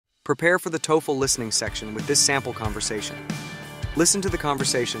Prepare for the TOEFL listening section with this sample conversation. Listen to the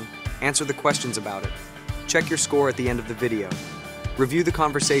conversation, answer the questions about it. Check your score at the end of the video. Review the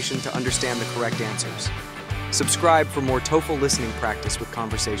conversation to understand the correct answers. Subscribe for more TOEFL listening practice with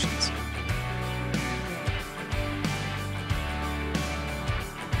conversations.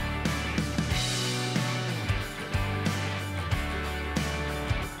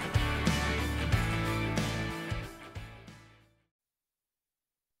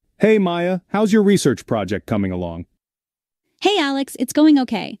 Hey Maya, how's your research project coming along? Hey Alex, it's going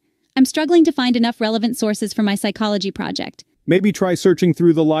okay. I'm struggling to find enough relevant sources for my psychology project. Maybe try searching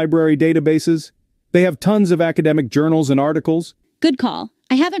through the library databases. They have tons of academic journals and articles. Good call.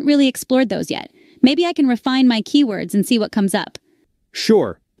 I haven't really explored those yet. Maybe I can refine my keywords and see what comes up.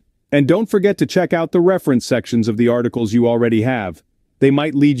 Sure. And don't forget to check out the reference sections of the articles you already have. They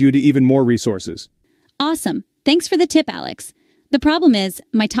might lead you to even more resources. Awesome. Thanks for the tip, Alex. The problem is,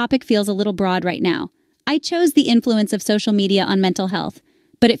 my topic feels a little broad right now. I chose the influence of social media on mental health,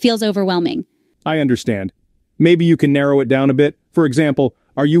 but it feels overwhelming. I understand. Maybe you can narrow it down a bit. For example,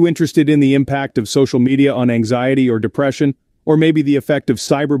 are you interested in the impact of social media on anxiety or depression? Or maybe the effect of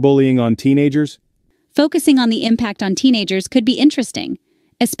cyberbullying on teenagers? Focusing on the impact on teenagers could be interesting,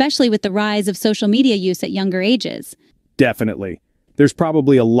 especially with the rise of social media use at younger ages. Definitely. There's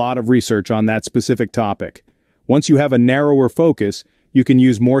probably a lot of research on that specific topic. Once you have a narrower focus, you can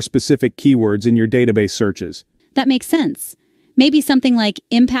use more specific keywords in your database searches. That makes sense. Maybe something like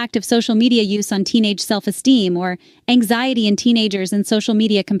impact of social media use on teenage self-esteem or anxiety in teenagers and social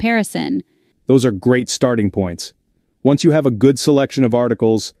media comparison. Those are great starting points. Once you have a good selection of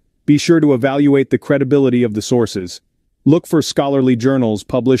articles, be sure to evaluate the credibility of the sources. Look for scholarly journals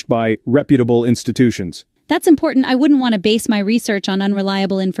published by reputable institutions. That's important. I wouldn't want to base my research on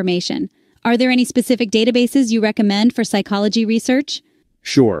unreliable information. Are there any specific databases you recommend for psychology research?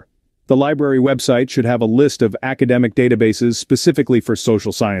 Sure. The library website should have a list of academic databases specifically for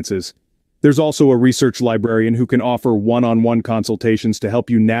social sciences. There's also a research librarian who can offer one-on-one consultations to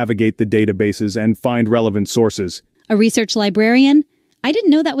help you navigate the databases and find relevant sources. A research librarian? I didn't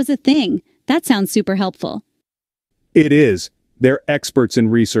know that was a thing. That sounds super helpful. It is. They're experts in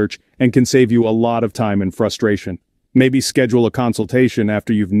research and can save you a lot of time and frustration. Maybe schedule a consultation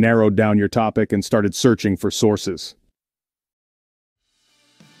after you've narrowed down your topic and started searching for sources.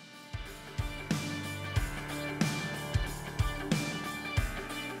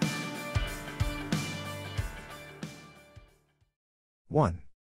 One.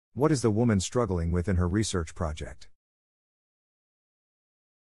 What is the woman struggling with in her research project?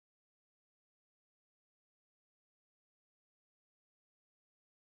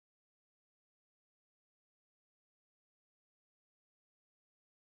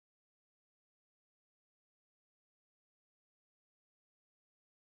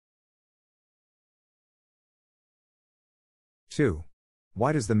 Two.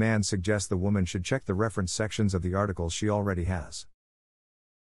 Why does the man suggest the woman should check the reference sections of the articles she already has?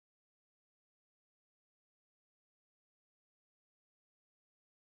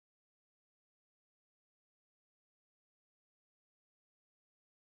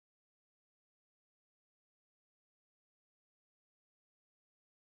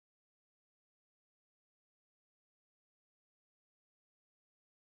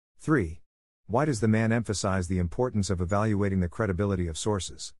 Three. Why does the man emphasize the importance of evaluating the credibility of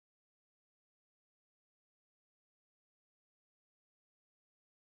sources?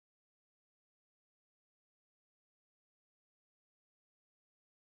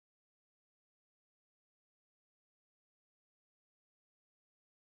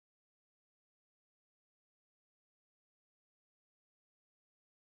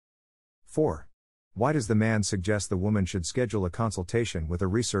 Four. Why does the man suggest the woman should schedule a consultation with a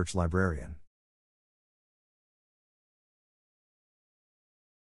research librarian?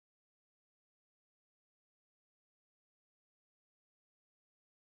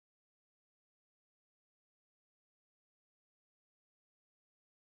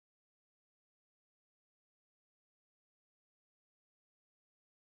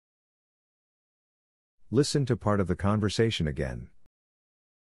 Listen to part of the conversation again.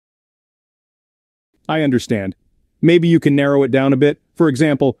 I understand. Maybe you can narrow it down a bit. For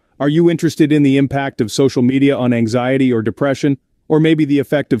example, are you interested in the impact of social media on anxiety or depression? Or maybe the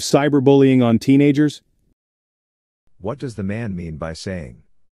effect of cyberbullying on teenagers? What does the man mean by saying?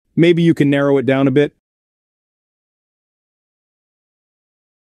 Maybe you can narrow it down a bit.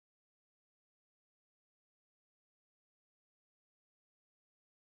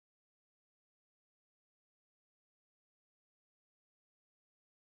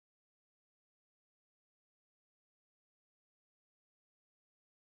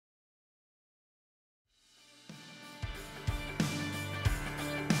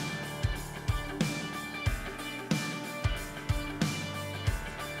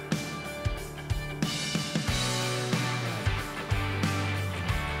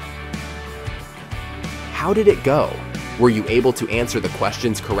 How did it go? Were you able to answer the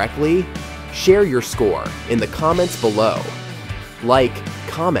questions correctly? Share your score in the comments below. Like,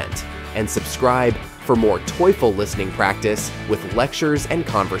 comment, and subscribe for more TOEFL listening practice with lectures and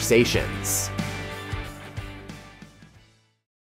conversations.